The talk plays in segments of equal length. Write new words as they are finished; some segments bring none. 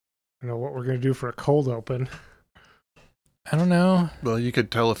I know what we're going to do for a cold open. I don't know. Well, you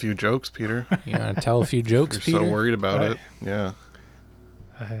could tell a few jokes, Peter. You want to tell a few jokes, You're Peter? so worried about it. Yeah.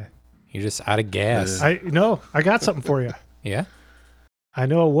 You're just out of gas. I got something for you. Yeah? I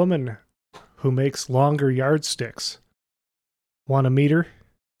know a woman who makes longer yardsticks. Want to meet her?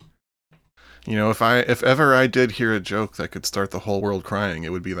 You know, if ever I did hear a joke that could start the whole world crying,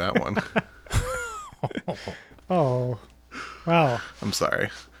 it would be that one. Oh, wow. I'm sorry.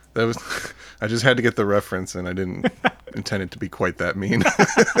 That was I just had to get the reference, and I didn't intend it to be quite that mean.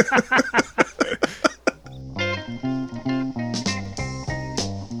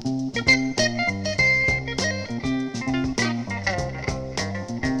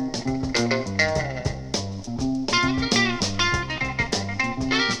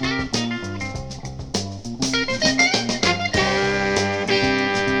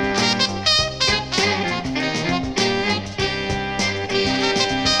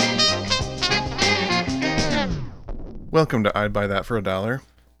 Welcome to I'd Buy That for $1,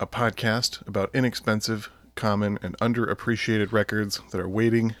 a podcast about inexpensive, common, and underappreciated records that are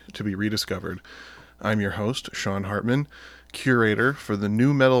waiting to be rediscovered. I'm your host, Sean Hartman, curator for the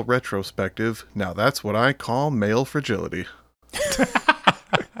Nu Metal retrospective. Now that's what I call male fragility.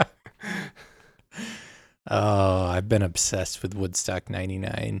 Oh, I've been obsessed with Woodstock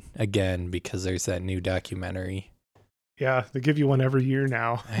 99 again because there's that new documentary. Yeah, they give you one every year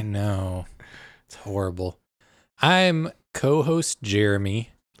now. I know. It's horrible. I'm co-host Jeremy,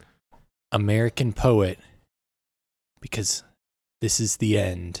 American poet, because this is the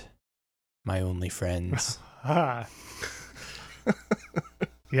end, my only friends. Yeah.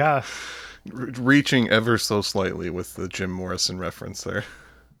 Reaching ever so slightly with the Jim Morrison reference there.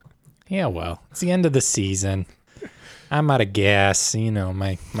 Yeah, well, it's the end of the season. I'm out of gas. You know,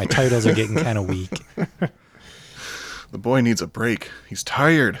 my titles are getting kind of weak. The boy needs a break. He's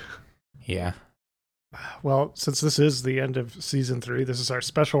tired. Yeah. Well, since this is the end of season 3, this is our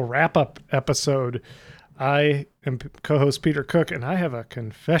special wrap-up episode. I am co-host Peter Cook, and I have a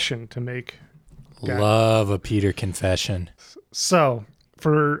confession to make. Love a Peter confession. So,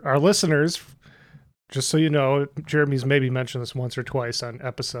 for our listeners, just so you know, Jeremy's maybe mentioned this once or twice on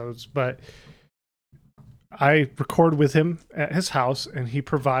episodes, but I record with him at his house, and he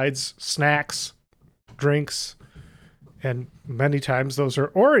provides snacks, drinks, and many times those are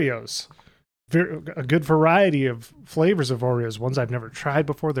Oreos. A good variety of flavors of Oreos, ones I've never tried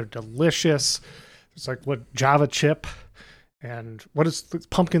before. They're delicious. It's like what Java chip and what is the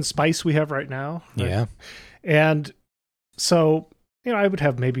pumpkin spice we have right now. Right? Yeah. And so, you know, I would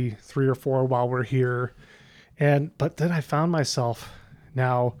have maybe 3 or 4 while we're here. But then I found myself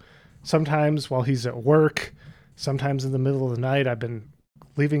now, sometimes while he's at work, sometimes in the middle of the night, I've been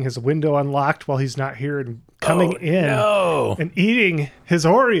leaving his window unlocked while he's not here and coming in and eating his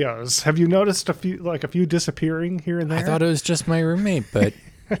Oreos. Have you noticed a few disappearing here and there? I thought it was just my roommate, but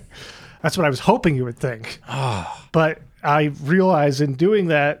that's what I was hoping you would think. But I realize in doing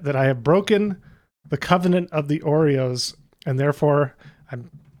that I have broken the covenant of the Oreos, and therefore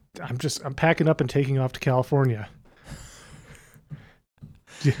I'm packing up and taking off to California.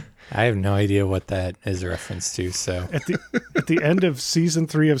 I have no idea what that is a reference to. So at the end of season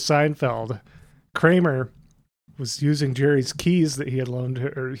 3 of Seinfeld, Kramer was using Jerry's keys that he had loaned,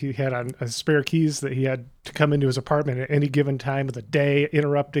 or he had on spare keys that he had to come into his apartment at any given time of the day,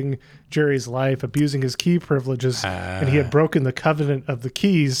 interrupting Jerry's life, abusing his key privileges, and he had broken the covenant of the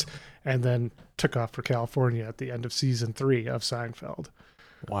keys, and then took off for California at the end of season 3 of Seinfeld.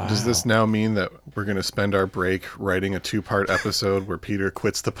 wow. Does this now mean that we're going to spend our break writing a 2-part episode where Peter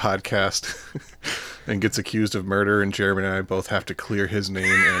quits the podcast and gets accused of murder, and Jeremy and I both have to clear his name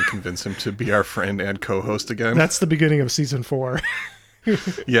and convince him to be our friend and co-host again? That's the beginning of season 4.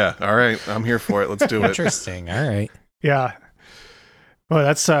 Yeah, all right. I'm here for it. Let's do it. Interesting. All right. Yeah. Well,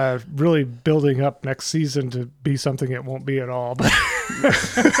 that's really building up next season to be something it won't be at all.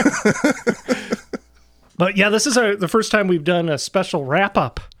 But yeah, this is the first time we've done a special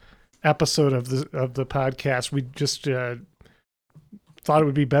wrap-up episode of the podcast. We just thought it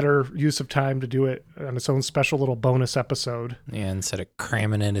would be better use of time to do it on its own special little bonus episode. Yeah, instead of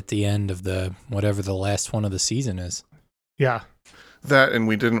cramming it at the end of whatever the last one of the season is. Yeah. That, and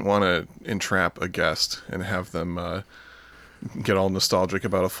we didn't want to entrap a guest and have them get all nostalgic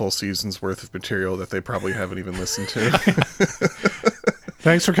about a full season's worth of material that they probably haven't even listened to.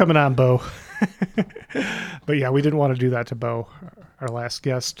 Thanks for coming on, Bo. But yeah, we didn't want to do that to Bo, our last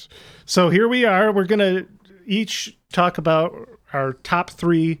guest. So here we are. We're going to each talk about our top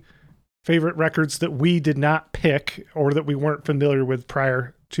 3 favorite records that we did not pick or that we weren't familiar with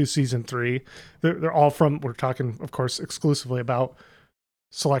prior to season 3. They're all from, we're talking, of course, exclusively about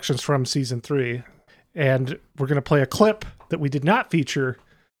selections from season 3. And we're going to play a clip that we did not feature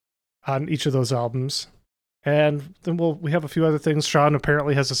on each of those albums. And then we have a few other things. Sean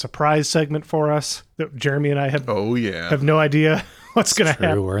apparently has a surprise segment for us that Jeremy and I have no idea what's going to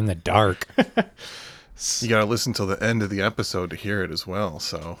happen. We're in the dark. You got to listen till the end of the episode to hear it as well.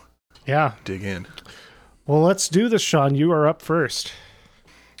 So yeah, dig in. Well, let's do this, Sean. You are up first.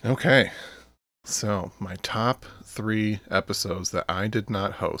 Okay. So my top 3 episodes that I did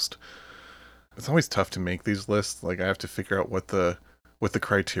not host. It's always tough to make these lists. Like I have to figure out what the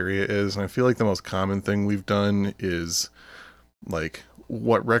criteria is. And I feel like the most common thing we've done is like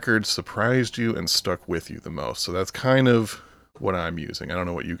what record surprised you and stuck with you the most. So that's kind of what I'm using. I don't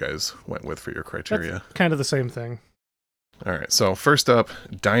know what you guys went with for your criteria. That's kind of the same thing. All right. So first up,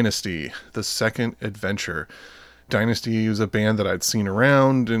 Dynasty, The Second Adventure. Dynasty was a band that I'd seen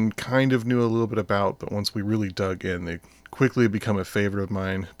around and kind of knew a little bit about, but once we really dug in, they quickly become a favorite of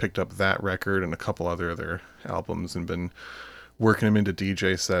mine. Picked up that record and a couple other of their albums and been working them into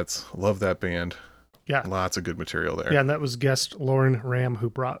DJ sets. Love that band. Yeah. Lots of good material there. Yeah, and that was guest Lauren Ram who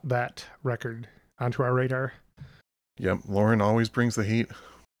brought that record onto our radar. Yep. Lauren always brings the heat.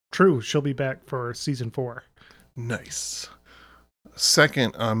 True. She'll be back for season 4. Nice.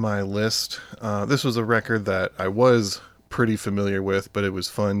 Second on my list, this was a record that I was pretty familiar with, but it was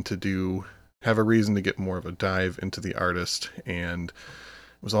fun to have a reason to get more of a dive into the artist, and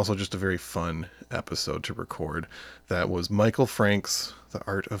it was also just a very fun episode to record. That was Michael Frank's The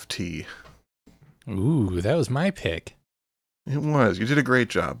Art of Tea. Ooh, that was my pick. It was. You did a great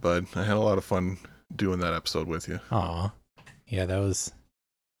job, bud. I had a lot of fun doing that episode with you. Aw. Yeah,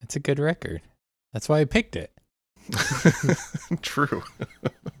 it's a good record. That's why I picked it. True.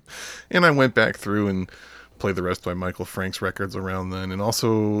 And I went back through and played the rest of my Michael Frank's records around then, and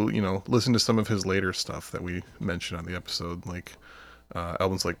also, listened to some of his later stuff that we mentioned on the episode, like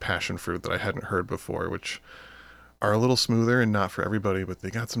albums like Passion Fruit that I hadn't heard before, which are a little smoother and not for everybody, but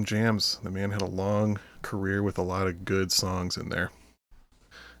they got some jams. The man had a long career with a lot of good songs in there.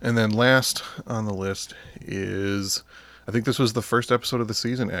 And then last on the list is, I think this was the first episode of the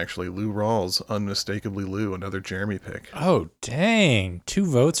season, actually, Lou Rawls, Unmistakably Lou, another Jeremy pick. Oh, dang. 2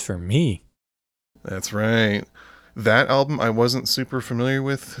 votes for me. That's right. That album I wasn't super familiar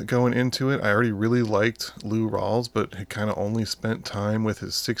with going into it. I already really liked Lou Rawls, but had kind of only spent time with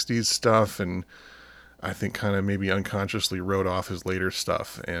his 60s stuff, and I think kind of maybe unconsciously wrote off his later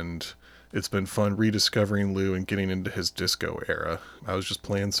stuff. And it's been fun rediscovering Lou and getting into his disco era. I was just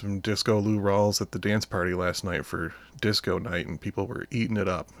playing some disco Lou Rawls at the dance party last night for disco night, and people were eating it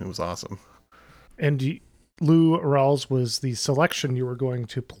up. It was awesome. And Lou Rawls was the selection you were going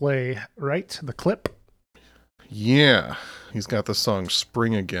to play, right? The clip? Yeah. He's got the song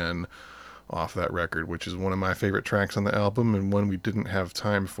Spring Again off that record, which is one of my favorite tracks on the album and one we didn't have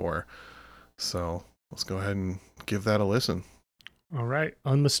time for. So let's go ahead and give that a listen. All right.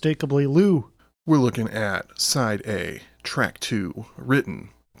 Unmistakably Lou. We're looking at Side A, Track 2, written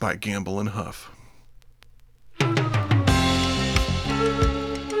by Gamble and Huff.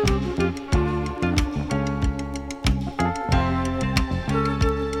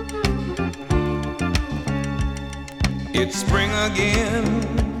 It's spring again.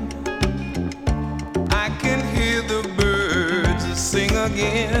 I can hear the birds sing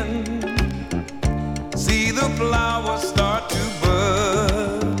again. See the flowers start to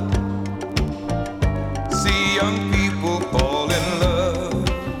bud. See young people fall in love.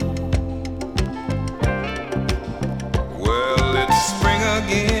 Well, it's spring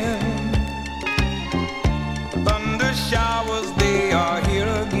again. Thunder showers, they are here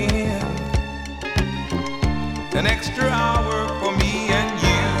again. An extra hour for me and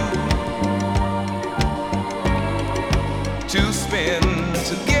you to spend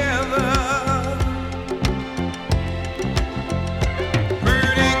together.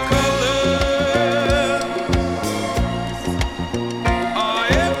 Pretty colors are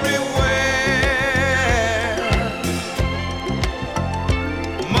everywhere.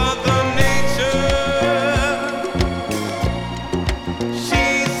 Mother Nature, she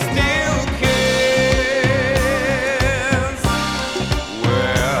still cares.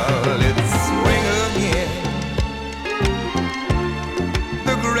 Well, it's spring again.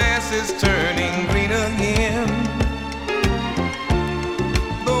 The grass is turning green again.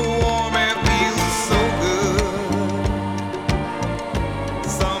 The warm air feels so good.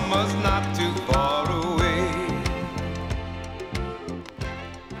 Summer's not too far away.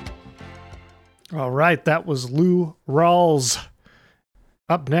 All right. That was Lou Rawls.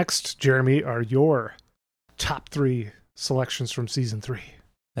 Up next, Jeremy, are your top 3 selections from season 3.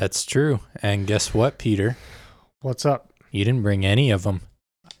 That's true. And guess what, Peter? What's up? You didn't bring any of them.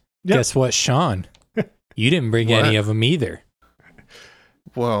 Yep. Guess what, Sean? You didn't bring any What? of them either.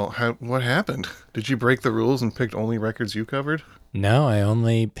 Well, what happened? Did you break the rules and picked only records you covered? No, I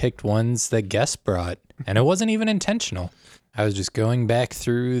only picked ones that Guess brought, and it wasn't even intentional. I was just going back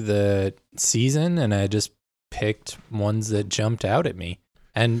through the season, and I just picked ones that jumped out at me.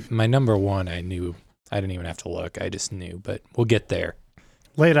 And my number one, I knew. I didn't even have to look. I just knew, but we'll get there.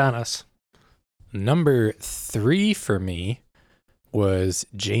 Lay it on us. Number 3 for me was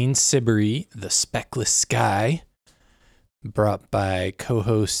Jane Siberry, The Speckless Sky, brought by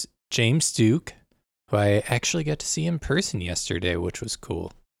co-host James Duke, who I actually got to see in person yesterday, which was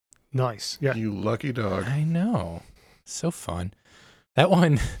cool. Nice. Yeah. You lucky dog. I know. So fun. That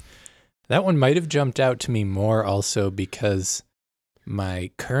one might have jumped out to me more also because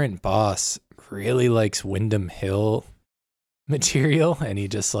my current boss really likes Windham Hill material, and he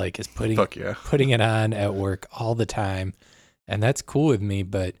just like is Fuck yeah. putting it on at work all the time, and that's cool with me,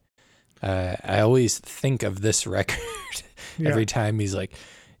 but I always think of this record every time he's like,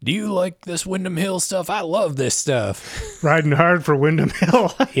 do you like this Windham Hill stuff? I love this stuff. Riding hard for Windham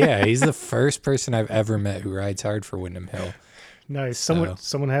Hill. Yeah, he's the first person I've ever met who rides hard for Windham Hill. Nice. So-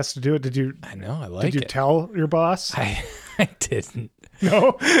 Someone has to do it. I know, I like Did you it. tell your boss? I didn't.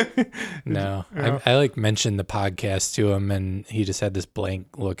 No. No, Yeah. I like mentioned the podcast to him, and he just had this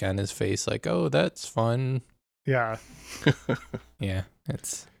blank look on his face, like, "Oh, that's fun." Yeah. Yeah,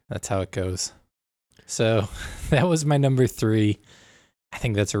 that's how it goes. So that was my number 3. I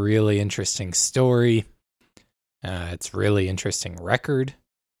think that's a really interesting story. It's really interesting record,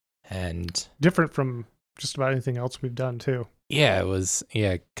 and Different from just about anything else we've done too. yeah,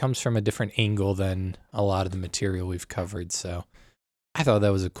 it comes from a different angle than a lot of the material we've covered. So I thought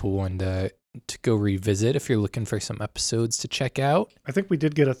that was a cool one to go revisit if you're looking for some episodes to check out. I think we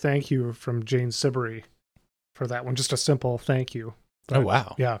did get a thank you from Jane Siberry for that one. Just a simple thank you. Oh,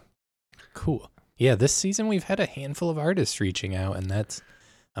 wow. Yeah. Cool. Yeah, this season we've had a handful of artists reaching out, and that's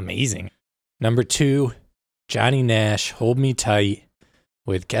amazing. Number 2, Johnny Nash, Hold Me Tight,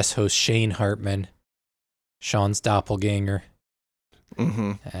 with guest host Shane Hartman, Sean's doppelganger.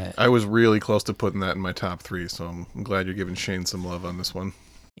 hmm I was really close to putting that in my top 3, so I'm glad you're giving Shane some love on this one.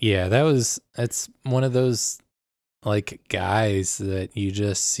 Yeah, that's one of those like guys that you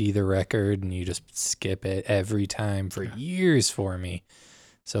just see the record and you just skip it every time for years for me.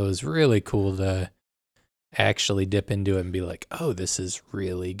 So it was really cool to actually dip into it and be like, oh, this is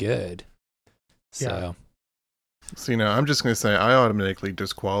really good. So See, now I'm just going to say I automatically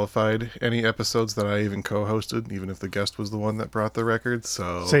disqualified any episodes that I even co-hosted, even if the guest was the one that brought the record.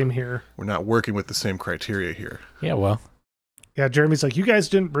 So Same here. we're not working with the same criteria here. yeah, well, Yeah, Jeremy's like, you guys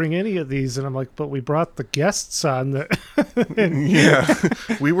didn't bring any of these, and I'm like, but we brought the guests on that.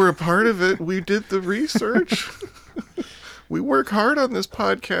 Yeah, we were a part of it. We did the research. We work hard on this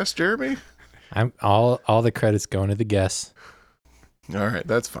podcast, Jeremy. I'm all the credit's going to the guests. All right,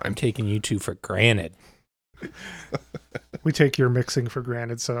 that's I'm fine. taking you two for granted. We take your mixing for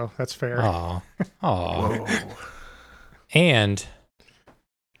granted, so that's fair. Aw. Aw. Whoa. And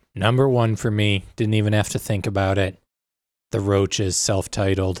number 1 for me, didn't even have to think about it. The Roaches,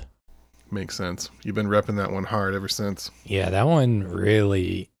 self-titled. Makes sense. You've been repping that one hard ever since. Yeah, that one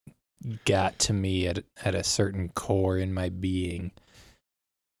really got to me at a certain core in my being.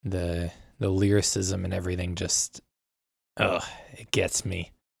 The lyricism and everything just, it gets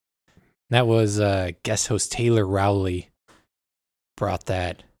me. That was guest host Taylor Rowley brought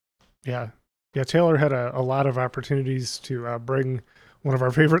that. Yeah. Yeah, Taylor had a lot of opportunities to bring one of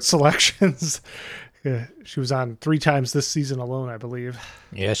our favorite selections. Yeah, she was on 3 times this season alone, I believe.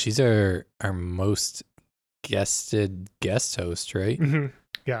 Yeah, she's our most guested guest host, right? Hmm.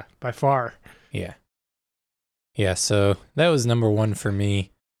 Yeah, by far. Yeah. Yeah, so that was number 1 for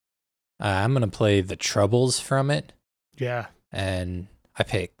me. I'm going to play The Troubles from it. Yeah. And I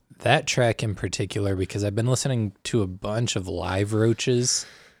picked that track in particular because I've been listening to a bunch of live Roaches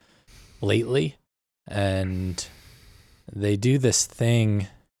lately. And they do this thing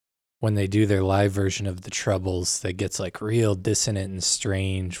when they do their live version of The Troubles that gets like real dissonant and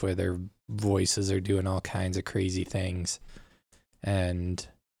strange, where their voices are doing all kinds of crazy things. And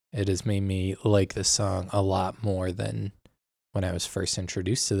it has made me like this song a lot more than when I was first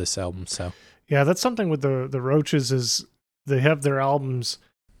introduced to this album. So Yeah, that's something with the Roaches is they have their albums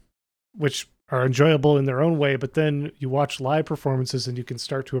which are enjoyable in their own way, but then you watch live performances and you can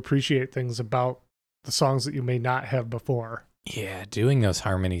start to appreciate things about the songs that you may not have before. yeah, doing those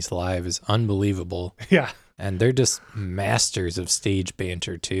harmonies live is unbelievable. Yeah. And they're just masters of stage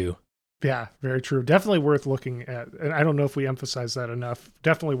banter too. Yeah, very true. Definitely worth looking at. And I don't know if we emphasize that enough.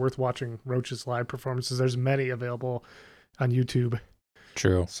 Definitely worth watching Roach's live performances. There's many available on YouTube.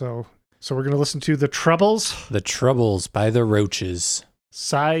 True. So we're going to listen to The Troubles, The Troubles by the Roaches.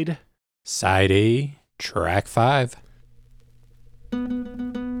 side Side A, track 5.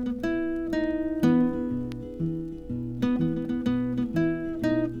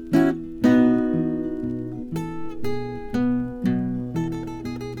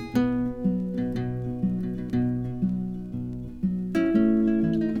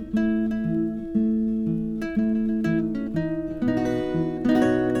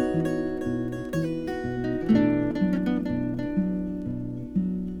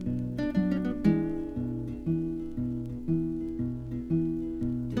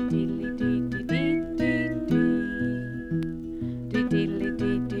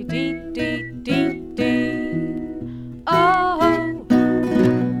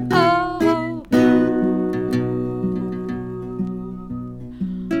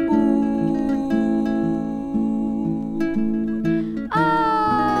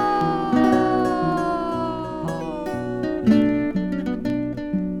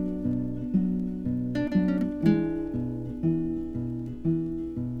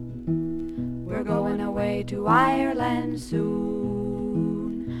 We're going away to Ireland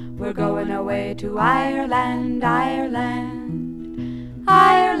soon. We're going away to Ireland, Ireland.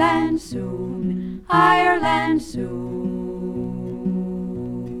 Ireland soon, Ireland soon.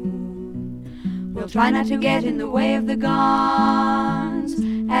 We'll try not to get in the way of the guns,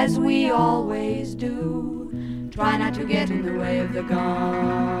 as we always do. Try not to get in the way of the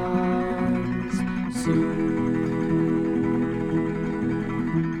guns soon.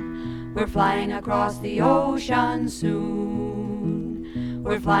 We're flying across the ocean soon.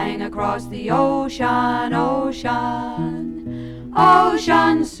 We're flying across the ocean, ocean.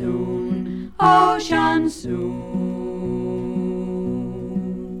 Ocean soon, ocean soon.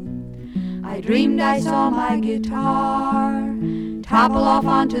 I dreamed I saw my guitar topple off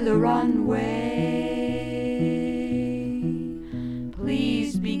onto the runway.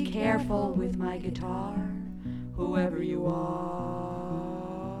 Please be careful with my guitar, whoever you are.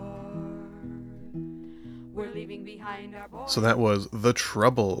 We're leaving behind our boys. So that was The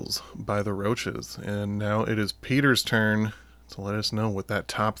Troubles by the Roaches. And now it is Peter's turn to let us know what that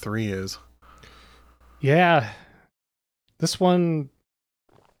top 3 is. Yeah. This one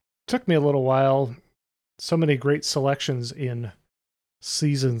took me a little while. So many great selections in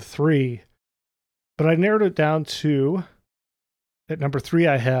season 3. But I narrowed it down to, at number 3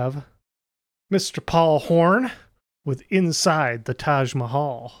 I have Mr. Paul Horn with Inside the Taj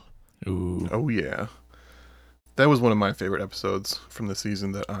Mahal. Ooh. Oh, yeah. That was one of my favorite episodes from the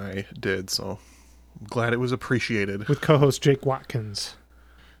season that I did, so I'm glad it was appreciated. With co-host Jake Watkins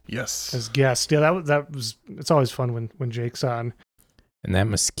Yes. as guest. Yeah, that was it's always fun when Jake's on. And that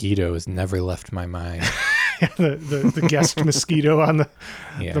mosquito has never left my mind. the guest mosquito on the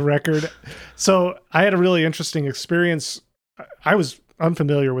Yeah. record. So I had a really interesting experience. I was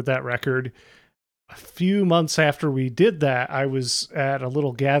unfamiliar with that record. A few months after we did that, I was at a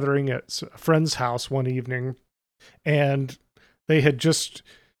little gathering at a friend's house one evening, and they had just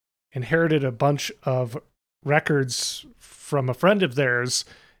inherited a bunch of records from a friend of theirs,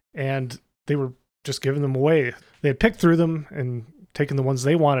 and they were just giving them away. They had picked through them and taken the ones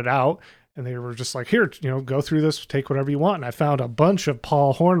they wanted out, and they were just like, here, go through this, take whatever you want. And I found a bunch of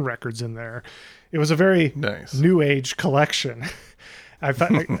Paul Horn records in there. It was a very Nice. new age collection. I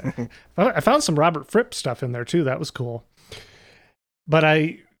found some Robert Fripp stuff in there too. That was cool. But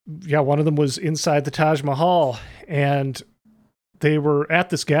one of them was Inside the Taj Mahal, and they were at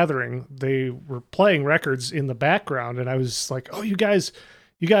this gathering. They were playing records in the background, and I was like, "Oh, you guys,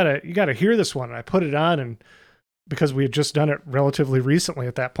 you gotta hear this one." And I put it on, and because we had just done it relatively recently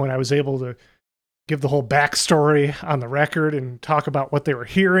at that point, I was able to give the whole backstory on the record and talk about what they were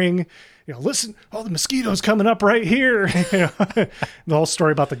hearing. Listen, the mosquitoes coming up right here. The whole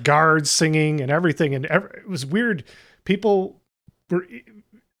story about the guards singing and everything. And it was weird. People were,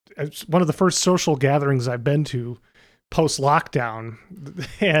 it's one of the first social gatherings I've been to post lockdown.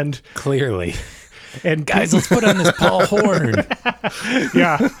 And Clearly. And Guys, let's put on this Paul Horn.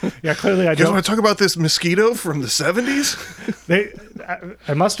 yeah, clearly I You guys don't. want to talk about this mosquito from the 70s?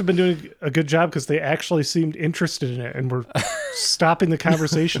 I must have been doing a good job because they actually seemed interested in it and were stopping the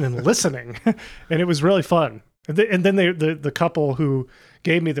conversation and listening, and it was really fun. And then the couple who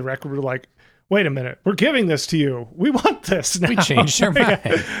gave me the record were like, "Wait a minute, we're giving this to you. We want this now." We changed our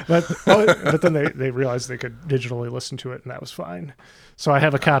mind. but then they realized they could digitally listen to it, and that was fine. So I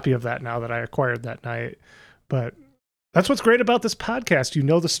have a copy of that now that I acquired that night. But that's what's great about this podcast. You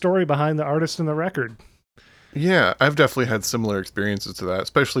know the story behind the artist and the record. Yeah, I've definitely had similar experiences to that,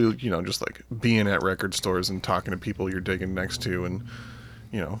 especially, just like being at record stores and talking to people you're digging next to. And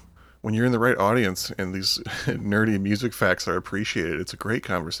when you're in the right audience and these nerdy music facts are appreciated, it's a great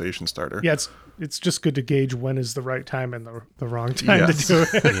conversation starter. Yeah, it's just good to gauge when is the right time and the wrong time Yes. to do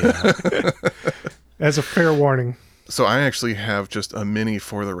it. Yeah. As a fair warning. So I actually have just a mini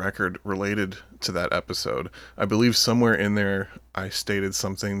for the record related to that episode. I believe somewhere in there I stated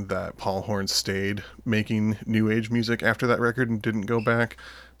something that Paul Horn stayed making new age music after that record and didn't go back.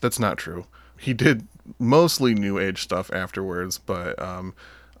 That's not true. He did mostly new age stuff afterwards, but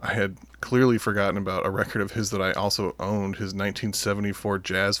I had clearly forgotten about a record of his that I also owned, his 1974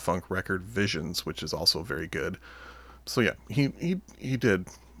 jazz funk record Visions, which is also very good. So yeah, he did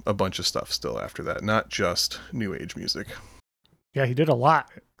a bunch of stuff still after that, not just new age music. Yeah, he did a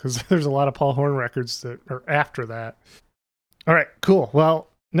lot because there's a lot of Paul Horn records that are after that. All right, cool. Well,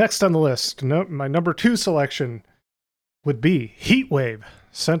 next on the list, my number 2 selection would be Heatwave,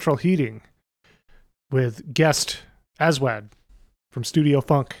 Central Heating, with guest Aswad from Studio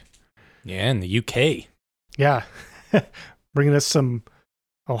Funk. Yeah, in the UK. Yeah, bringing us some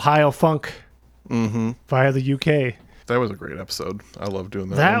Ohio funk via the UK. That was a great episode. I love doing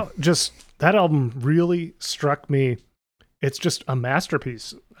that one. That album really struck me. It's just a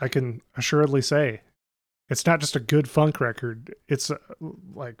masterpiece. I can assuredly say it's not just a good funk record. It's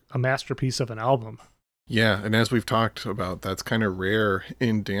like a masterpiece of an album. Yeah, and as we've talked about, that's kind of rare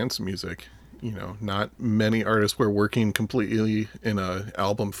in dance music. Not many artists were working completely in a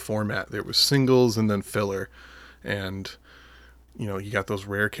album format. There was singles and then filler. And, you got those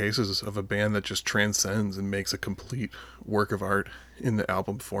rare cases of a band that just transcends and makes a complete work of art in the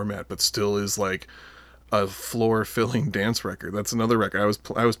album format, but still is like a floor-filling dance record. That's another record.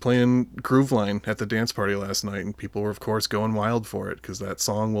 I was playing Grooveline at the dance party last night, and people were, of course, going wild for it because that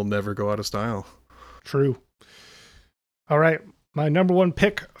song will never go out of style. True. All right, my number 1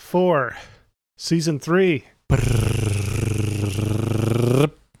 pick for season 3.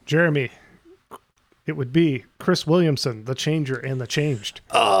 Jeremy. It would be Chris Williamson, The Changer and the Changed.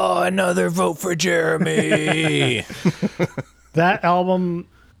 Oh, another vote for Jeremy. That album,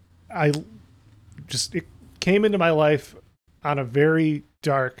 it came into my life on a very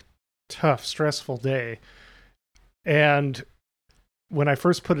dark, tough, stressful day. And when I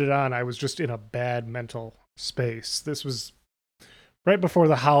first put it on, I was just in a bad mental space. This was right before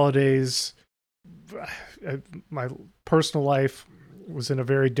the holidays. My personal life was in a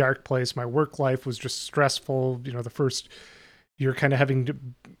very dark place. My work life was just stressful. The first year kind of having to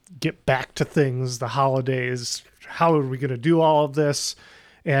get back to things, the holidays. How are we going to do all of this?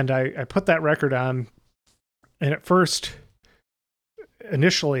 And I put that record on. And at first,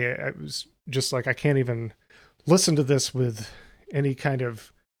 initially, I was just like, I can't even listen to this with any kind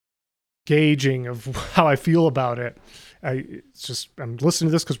of gauging of how I feel about it. I'm listening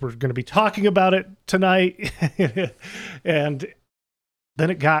to this because we're going to be talking about it tonight. And then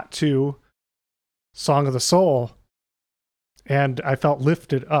it got to Song of the Soul, and I felt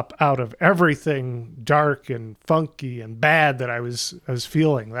lifted up out of everything dark and funky and bad that I was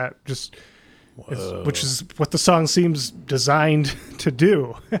feeling. That just, which is what the song seems designed to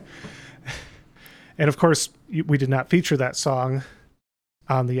do. And of course, we did not feature that song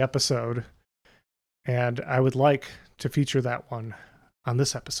on the episode, and I would like to feature that one on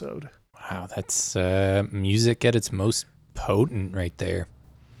this episode. Wow, that's music at its most potent right there.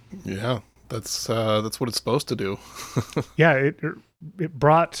 Yeah, that's what it's supposed to do. Yeah, it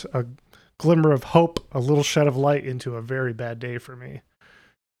brought a glimmer of hope, a little shed of light into a very bad day for me.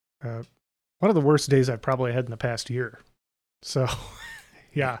 One of the worst days I've probably had in the past year. So,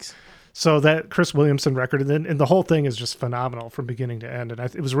 yeah. Thanks. So that Chris Williamson record, and the whole thing is just phenomenal from beginning to end. And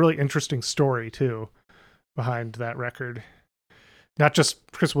it was a really interesting story too behind that record. Not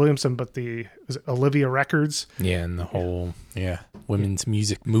just Chris Williamson, but was it Olivia Records? Yeah, and the whole women's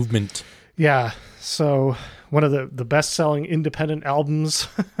music movement. Yeah. So one of the best-selling independent albums,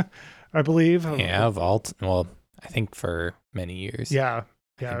 I believe. Yeah, I think for many years. Yeah.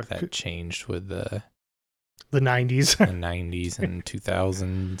 I Yeah. think that changed with the 90s. 90s and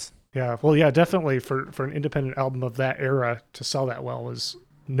 2000s. Yeah. Well, yeah, definitely for an independent album of that era to sell that well was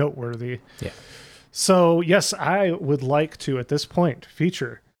noteworthy. Yeah. So, yes, I would like to, at this point,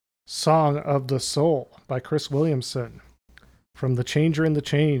 feature Song of the Soul by Chris Williamson from The Changer and the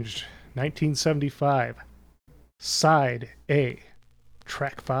Changed, 1975, Side A,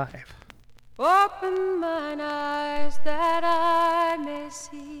 Track 5. Open mine eyes that I may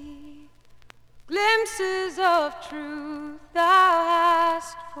see glimpses of truth thou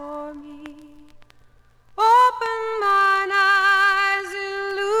hast for me. Open mine eyes,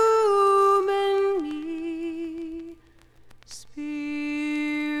 illumine me, Spirit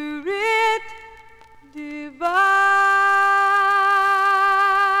divine.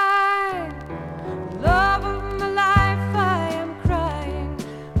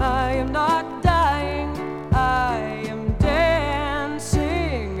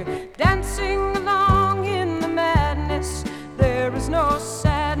 or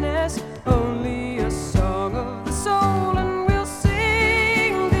sadness, only a song of the soul, and we'll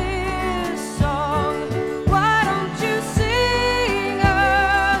sing this song. Why don't you sing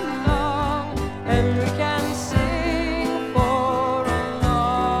along, and we can sing for a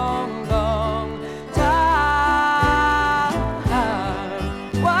long, long time.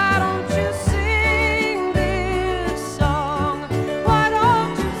 Why don't you sing this song? Why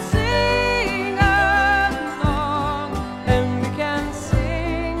don't you sing along, and we can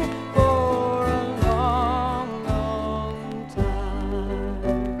sing for a long, long time.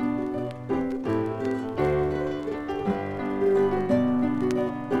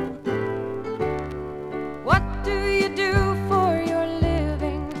 What do you do for your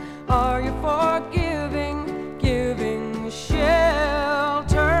living? Are you forgiving, giving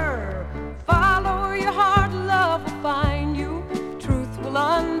shelter? Follow your heart, love will find you, truth will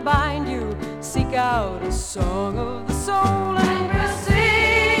unbind you. Seek out a song of the soul, and we'll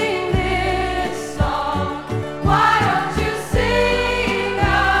sing this song. Why don't you sing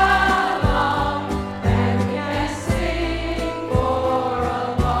along, and we can sing for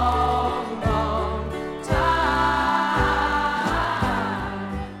a long, long time.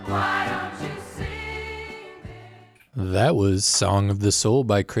 Why don't you sing this? That was Song of the Soul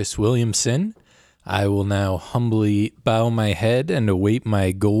by Chris Williamson. I will now humbly bow my head and await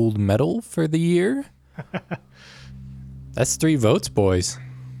my gold medal for the year. That's 3 votes, boys.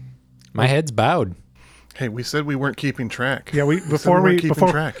 My head's bowed. Hey, we said we weren't keeping track. Yeah, before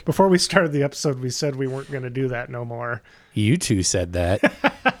before we started the episode, we said we weren't going to do that no more. You two said that.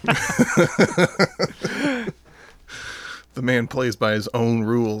 The man plays by his own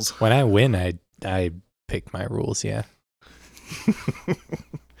rules. When I win, I pick my rules, yeah.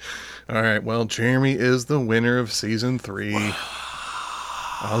 All right, well, Jeremy is the winner of season 3.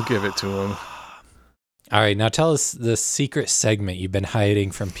 I'll give it to him. All right, now tell us the secret segment you've been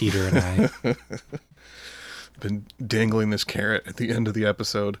hiding from Peter and I. Been dangling this carrot at the end of the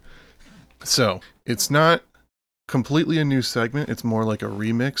episode. So, it's not completely a new segment. It's more like a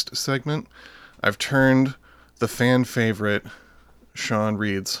remixed segment. I've turned the fan favorite Sean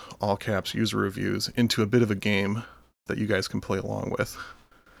Reed's all caps user reviews into a bit of a game that you guys can play along with.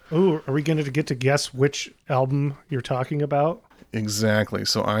 Ooh, are we going to get to guess which album you're talking about? Exactly.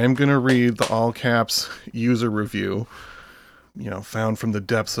 So I am going to read the all caps user review, found from the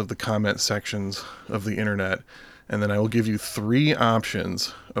depths of the comment sections of the internet. And then I will give you 3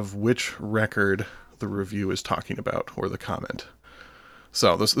 options of which record the review is talking about, or the comment.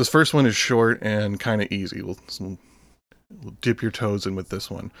 So this first one is short and kind of easy. We'll dip your toes in with this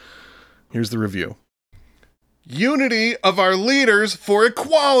one. Here's the review. Unity of our leaders for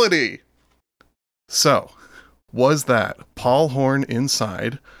equality. So, was that Paul Horn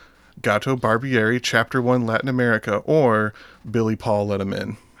Inside, Gato Barbieri Chapter 1 Latin America, or Billy Paul Let 'Em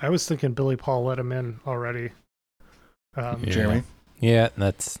In? I was thinking Billy Paul Let 'Em In already. Yeah. Jeremy? Yeah,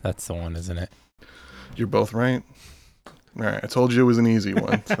 that's the one, isn't it? You're both right. All right, I told you it was an easy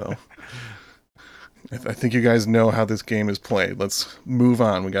one, so I think you guys know how this game is played. Let's move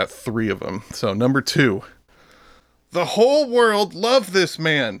on. We got 3 of them. So, number 2. The whole world loved this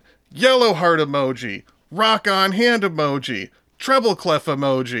man. Yellow heart emoji. Rock on hand emoji. Treble clef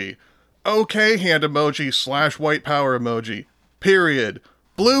emoji. Okay hand emoji / white power emoji. Period.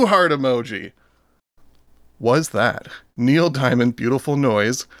 Blue heart emoji. Was that Neil Diamond, Beautiful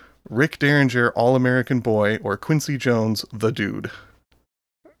Noise, Rick Derringer, All-American Boy, or Quincy Jones, The Dude?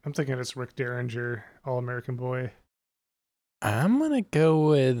 I'm thinking it's Rick Derringer, All-American Boy. I'm going to go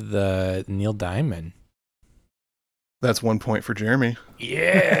with Neil Diamond. That's 1 point for Jeremy.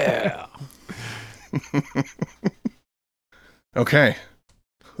 Yeah. Okay.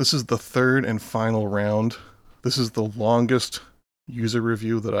 This is the 3rd and final round. This is the longest user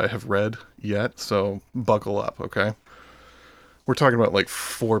review that I have read yet, so buckle up, okay? We're talking about like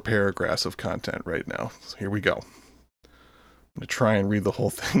 4 paragraphs of content right now. So here we go. I'm going to try and read the whole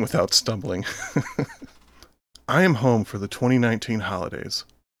thing without stumbling. I am home for the 2019 holidays,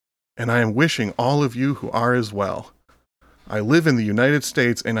 and I am wishing all of you who are as well. I live in the United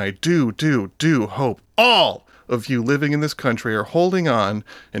States, and I do hope all of you living in this country are holding on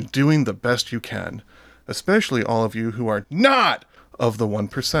and doing the best you can, especially all of you who are not of the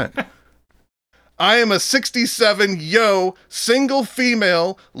 1%. I am a 67 single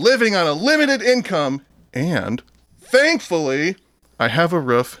female living on a limited income, and thankfully, I have a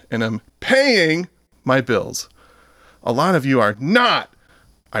roof and am paying my bills. A lot of you are not.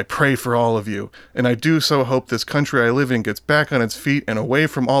 I pray for all of you, and I do so hope this country I live in gets back on its feet and away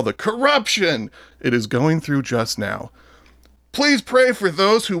from all the corruption it is going through just now. Please pray for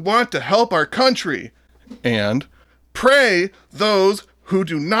those who want to help our country. And Pray those who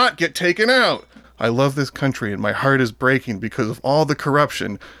do not get taken out. I love this country and my heart is breaking because of all the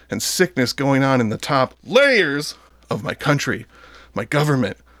corruption and sickness going on in the top layers of my country, my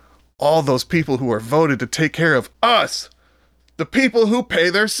government, all those people who are voted to take care of us, the people who pay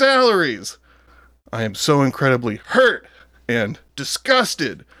their salaries. I am so incredibly hurt and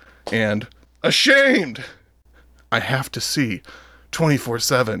disgusted and ashamed. I have to see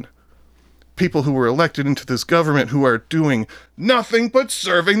 24/7 people who were elected into this government who are doing nothing but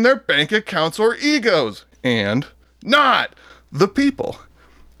serving their bank accounts or egos and not the people.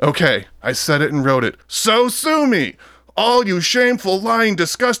 Okay, I said it and wrote it. So sue me, all you shameful, lying,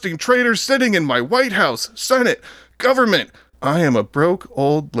 disgusting traitors sitting in my White House, Senate, government. I am a broke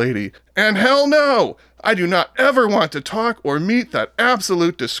old lady, and hell no, I do not ever want to talk or meet that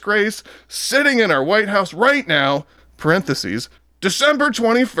absolute disgrace sitting in our White House right now, parentheses, December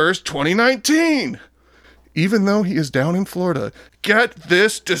 21st, 2019. Even though he is down in Florida, get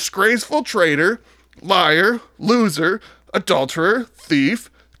this disgraceful traitor, liar, loser, adulterer,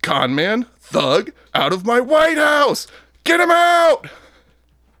 thief, conman, thug out of my White House. Get him out!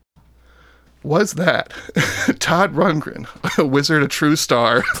 Was that Todd Rundgren, a wizard, a true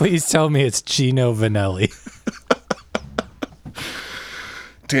star? Please tell me it's Gino Vanelli.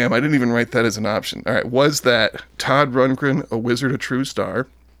 Damn, I didn't even write that as an option. All right, was that Todd Rundgren, a wizard, a true star,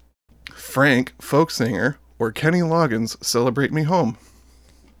 Frank, folk singer, or Kenny Loggins, Celebrate Me Home?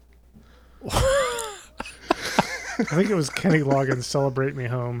 I think it was Kenny Loggins, Celebrate Me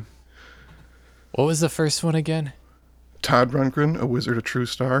Home. What was the first one again? Todd Rundgren, a wizard, a true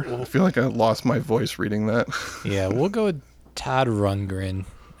star. I feel like I lost my voice reading that. Yeah, we'll go with Todd Rundgren.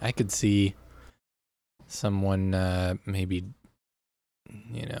 I could see someone maybe,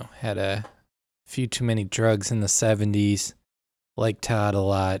 had a few too many drugs in the 70s, liked Todd a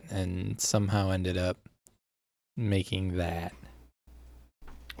lot, and somehow ended up making that.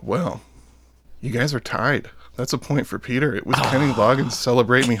 Well, you guys are tied. That's a point for Peter. It was Kenny Loggins,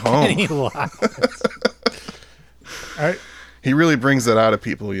 Celebrate Me Home. Kenny Loggins. All right. He really brings that out of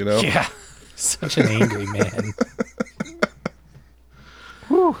people, you know? Yeah. Such an angry man.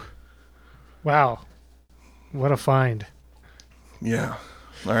 Whew. Wow. What a find. Yeah.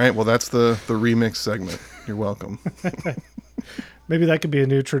 All right. Well, that's the remix segment. You're welcome. Maybe that could be a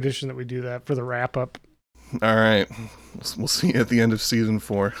new tradition that we do that for the wrap up. All right. We'll see you at the end of season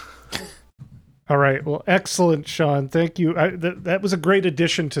 4. All right. Well, excellent, Sean. Thank you. That was a great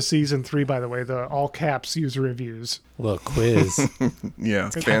addition to season 3, by the way, the all caps user reviews. Little quiz. Yeah,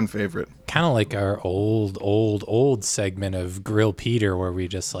 fan favorite. Kind of like our old segment of Grill Peter where we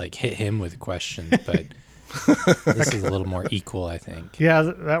just like hit him with questions, but this is a little more equal, I think. Yeah,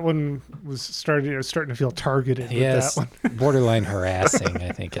 that one was starting to feel targeted. Yes, with that one. borderline harassing,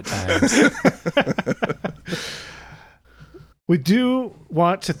 I think, at times. We do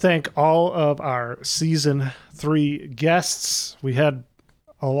want to thank all of our season 3 guests. We had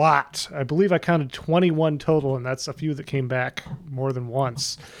a lot. I believe I counted 21 total, and that's a few that came back more than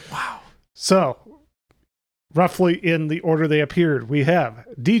once. Wow. So, roughly in the order they appeared, we have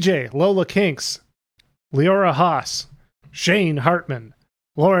DJ Lola Kinks, Leora Haas, Shane Hartman,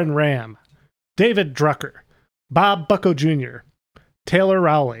 Lauren Ram, David Drucker, Bob Bucko Jr., Taylor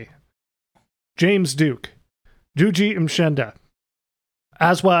Rowley, James Duke, Juji Mshenda,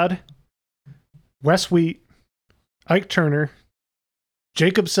 Aswad, Wes Wheat, Ike Turner,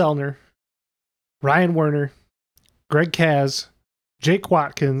 Jacob Selner, Ryan Werner, Greg Kaz, Jake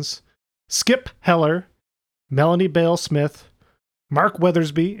Watkins, Skip Heller, Melanie Bale Smith, Mark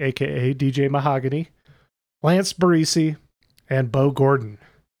Weathersby, a.k.a. DJ Mahogany, Lance Barisi, and Bo Gordon.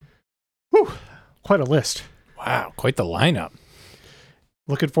 Whew, quite a list. Wow, quite the lineup.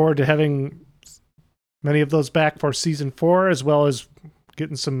 Looking forward to having many of those back for season 4, as well as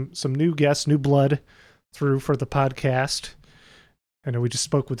getting some new guests, new blood through for the podcast. I know we just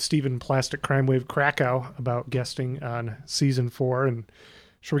spoke with Stephen Plastic Crime Wave Krakow about guesting on season 4, and I'm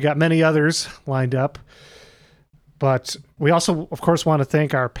sure we got many others lined up. But we also, of course, want to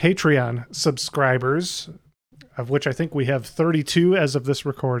thank our Patreon subscribers, of which I think we have 32 as of this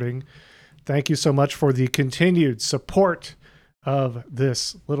recording. Thank you so much for the continued support of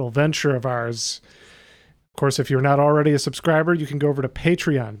this little venture of ours. Of course, if you're not already a subscriber, you can go over to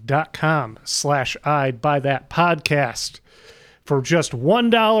patreon.com/I'd Buy That Podcast. For just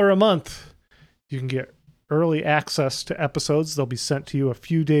 $1 a month, you can get early access to episodes. They'll be sent to you a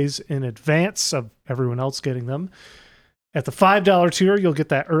few days in advance of everyone else getting them. At the $5 tier, you'll get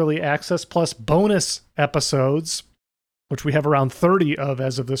that early access plus bonus episodes, which we have around 30 of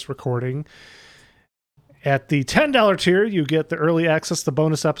as of this recording. At the $10 tier, you get the early access, the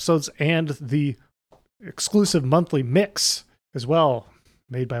bonus episodes, and the exclusive monthly mix as well,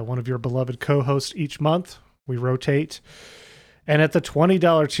 made by one of your beloved co-hosts each month. We rotate. And at the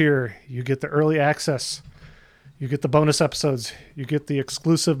 $20 tier, you get the early access, you get the bonus episodes, you get the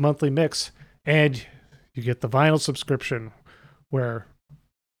exclusive monthly mix, and you get the vinyl subscription where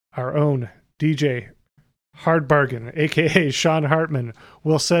our own DJ Hard Bargain, aka Sean Hartman,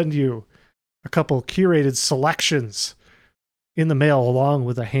 will send you a couple curated selections in the mail along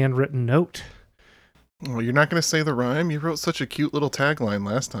with a handwritten note. Well, you're not going to say the rhyme? You wrote such a cute little tagline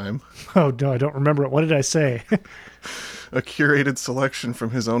last time. Oh, no, I don't remember it. What did I say? A curated selection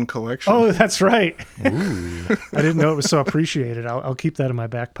from his own collection. Oh, that's right. Ooh. I didn't know it was so appreciated. I'll keep that in my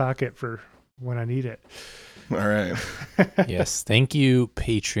back pocket for when I need it. All right. Yes. Thank you,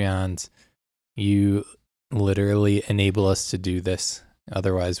 Patreons. You literally enable us to do this.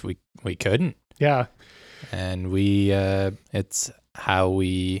 Otherwise, we couldn't. Yeah. And it's how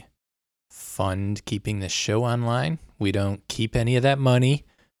we fund keeping this show online. We don't keep any of that money.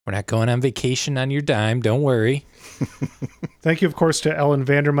 We're not going on vacation on your dime. Don't worry. Thank you, of course, to Ellen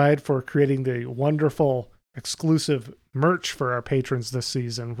Vandermeide for creating the wonderful exclusive merch for our patrons this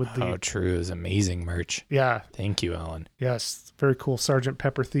season. With the True. It was amazing merch. Yeah. Thank you, Ellen. Yes. Very cool Sgt.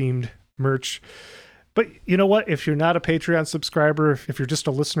 Pepper themed merch. But you know what? If you're not a Patreon subscriber, if you're just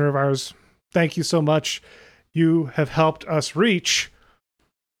a listener of ours, thank you so much. You have helped us reach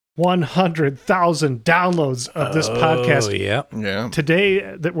 100,000 downloads of this podcast. Oh, yeah. Yeah.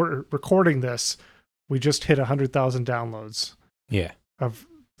 Today that we're recording this, we just hit 100,000 downloads Yeah. of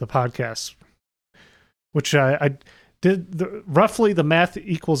the podcast, which I did. Roughly the math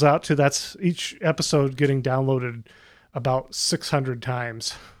equals out to that's each episode getting downloaded about 600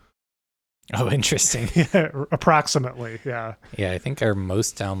 times. Oh, interesting. Yeah, approximately. Yeah. Yeah, I think our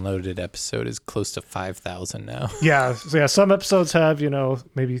most downloaded episode is close to 5,000 now. Yeah. So yeah, some episodes have,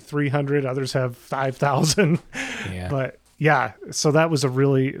 maybe 300, others have 5,000. Yeah. But yeah, so that's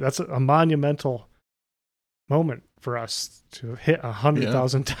a monumental moment for us to hit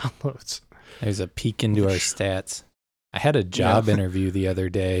 100,000 downloads. There's a peek into our stats. I had a job interview the other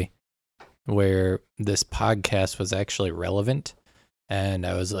day where this podcast was actually relevant. And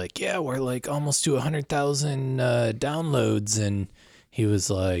I was like, yeah, we're like almost to 100,000 downloads. And he was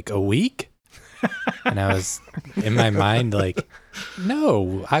like, a week? And I was in my mind like,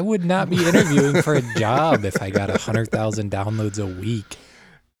 no, I would not be interviewing for a job if I got 100,000 downloads a week.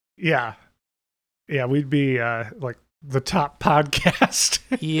 Yeah. Yeah, we'd be like the top podcast.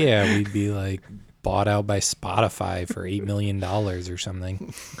 Yeah, we'd be like bought out by Spotify for $8 million or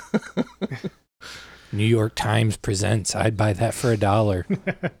something. New York Times presents. I'd buy that for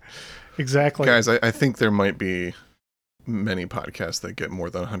 $1. Exactly. Guys, I think there might be many podcasts that get more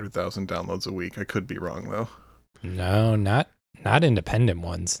than 100,000 downloads a week. I could be wrong, though. No, not independent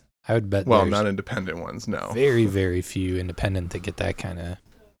ones. I would bet Well, there's not independent ones, no. very, very few independent that get that kind of...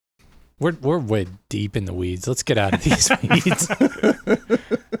 We're way deep in the weeds. Let's get out of these weeds.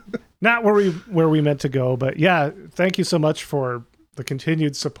 Not where we meant to go, but yeah, thank you so much for the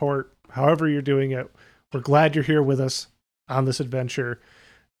continued support. However you're doing it, we're glad you're here with us on this adventure.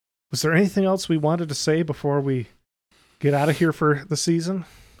 Was there anything else we wanted to say before we get out of here for the season?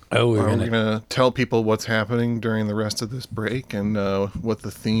 Oh, we're Are we going going to tell people what's happening during the rest of this break and what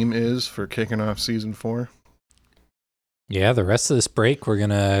the theme is for kicking off season 4? Yeah, the rest of this break, we're going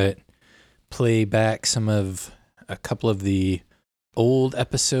to play back a couple of the old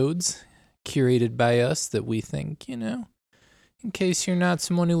episodes curated by us that we think, in case you're not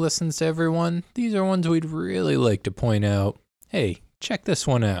someone who listens to everyone, these are ones we'd really like to point out. Hey, check this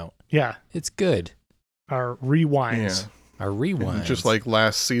one out. Yeah, It's good. our rewinds. Yeah. Our rewind. And just like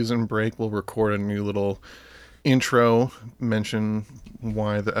last season break, we'll record a new little intro, mention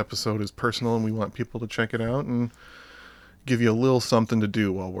why the episode is personal and we want people to check it out, and give you a little something to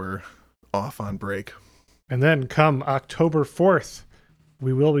do while we're off on break. And then come October 4th,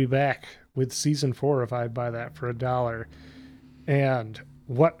 we will be back with season 4 if I'd buy that for $1. And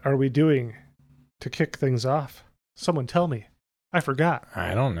what are we doing to kick things off? Someone tell me. I forgot.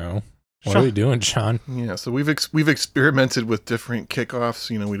 I don't know. What Sean- are we doing, Sean? Yeah, so we've experimented with different kickoffs.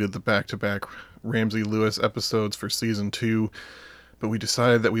 We did the back-to-back Ramsey Lewis episodes for season 2, but we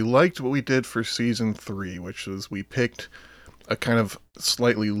decided that we liked what we did for season 3, which was we picked a kind of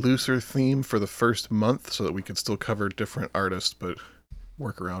slightly looser theme for the first month so that we could still cover different artists but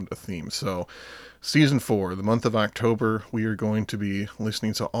work around a theme. So season 4, the month of October, we are going to be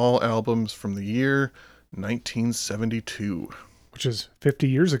listening to all albums from the year 1972. Which is 50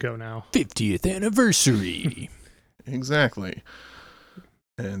 years ago now. 50th anniversary. Exactly.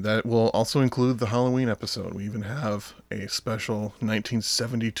 And that will also include the Halloween episode. We even have a special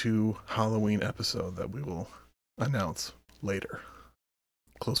 1972 Halloween episode that we will announce later,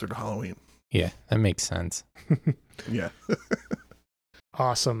 closer to Halloween. Yeah, that makes sense. Yeah.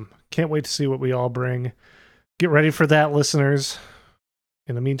 Awesome. Can't wait to see what we all bring. Get ready for that, listeners.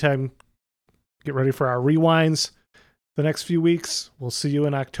 In the meantime, get ready for our rewinds the next few weeks. We'll see you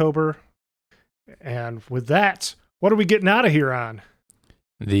in October. And with that, what are we getting out of here on?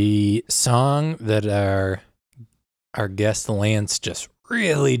 The song that our guest Lance just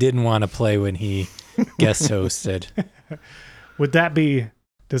really didn't want to play when he guest hosted. Would that be,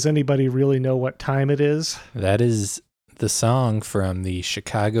 does anybody really know what time it is? That is the song from the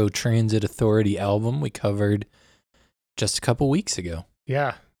Chicago Transit Authority album we covered just a couple weeks ago.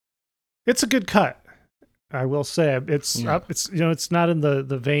 Yeah. It's a good cut. I will say it's up. It's, you know, it's not in the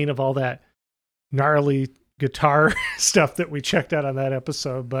vein of all that gnarly guitar stuff that we checked out on that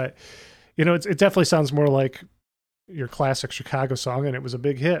episode, but you know, it definitely sounds more like your classic Chicago song, and it was a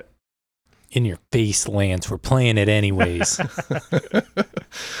big hit. In your face, Lance. We're playing it anyways.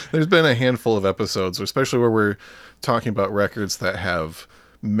 There's been a handful of episodes, especially where we're talking about records that have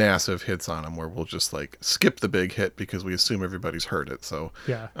massive hits on them, where we'll just like skip the big hit because we assume everybody's heard it. So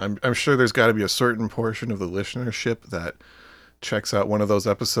Yeah. I'm sure there's got to be a certain portion of the listenership that checks out one of those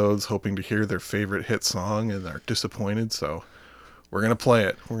episodes hoping to hear their favorite hit song and are disappointed. So we're going to play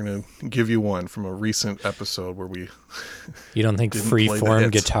it. We're going to give you one from a recent episode where we You don't think didn't play the freeform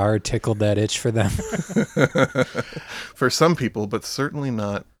hits. guitar tickled that itch for them? For some people, but certainly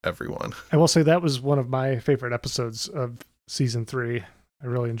not everyone. I will say that was one of my favorite episodes of season 3. I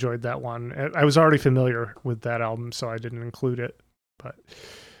really enjoyed that one. I was already familiar with that album, so I didn't include it, but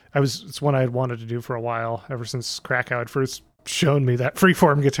it's one I had wanted to do for a while, ever since Krakow had first shown me that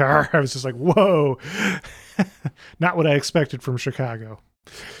freeform guitar. I was just like, whoa, not what I expected from Chicago.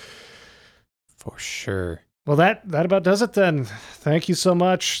 For sure. Well, that about does it then. Thank you so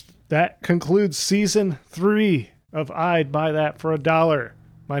much. That concludes season 3 of I'd Buy That for $1.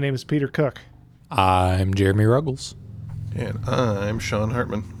 My name is Peter Cook. I'm Jeremy Ruggles. And I'm Sean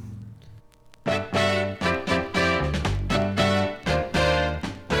Hartman.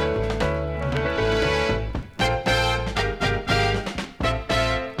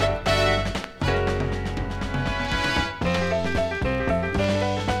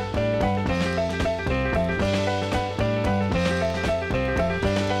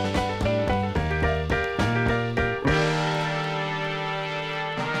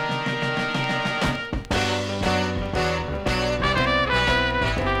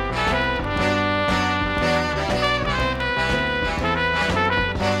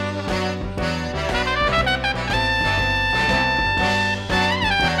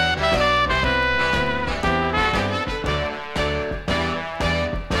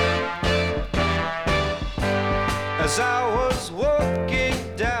 As I was walking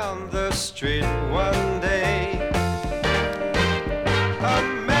down the street one day,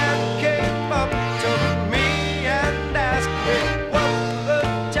 a